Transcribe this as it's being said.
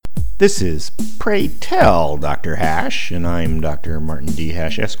This is Pray Tell Dr. Hash, and I'm Dr. Martin D.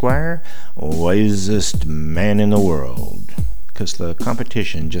 Hash, Esquire, wisest man in the world. 'Cause the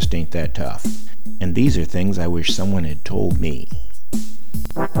competition just ain't that tough. And these are things I wish someone had told me.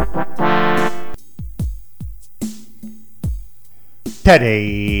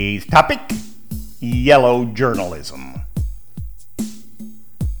 Today's topic, yellow journalism.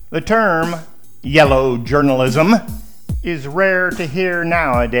 The term yellow journalism is rare to hear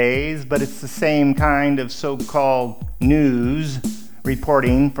nowadays, but it's the same kind of so-called news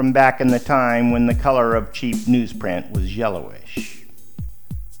reporting from back in the time when the color of cheap newsprint was yellowish.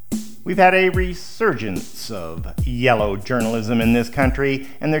 We've had a resurgence of yellow journalism in this country,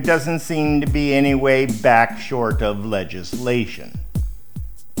 and there doesn't seem to be any way back short of legislation.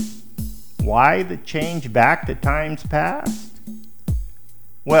 Why the change back to times past?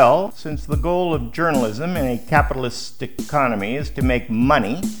 Well, since the goal of journalism in a capitalist economy is to make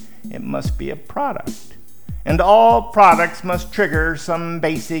money, it must be a product. And all products must trigger some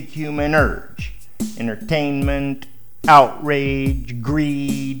basic human urge: entertainment, outrage,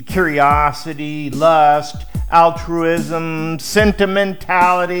 greed, curiosity, lust, altruism,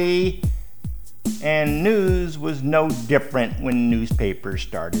 sentimentality. And news was no different when newspapers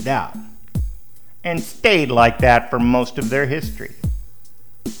started out, and stayed like that for most of their history.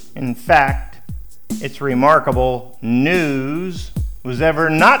 In fact, it's remarkable news was ever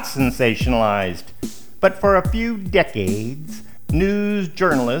not sensationalized, but for a few decades, news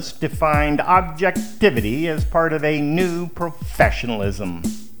journalists defined objectivity as part of a new professionalism.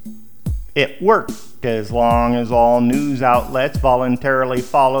 It worked as long as all news outlets voluntarily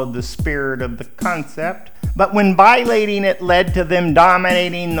followed the spirit of the concept, but when violating it led to them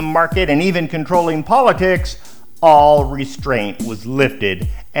dominating the market and even controlling politics, all restraint was lifted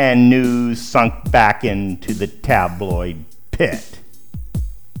and news sunk back into the tabloid pit.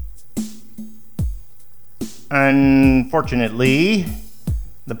 Unfortunately,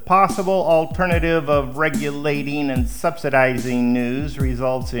 the possible alternative of regulating and subsidizing news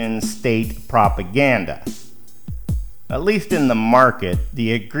results in state propaganda. At least in the market,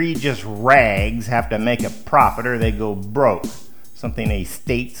 the egregious rags have to make a profit or they go broke, something a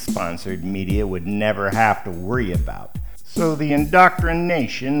state-sponsored media would never have to worry about. So the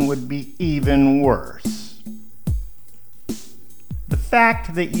indoctrination would be even worse. The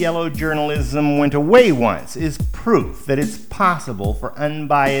fact that yellow journalism went away once is proof that it's possible for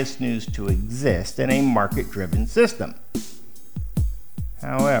unbiased news to exist in a market-driven system.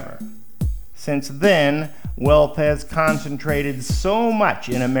 However, since then, wealth has concentrated so much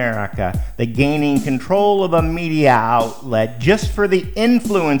in America that gaining control of a media outlet just for the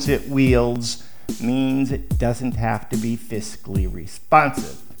influence it wields means it doesn't have to be fiscally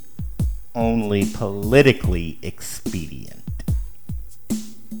responsive, only politically expedient.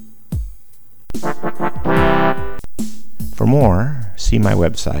 For more, see my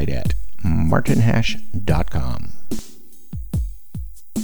website at martinhash.com.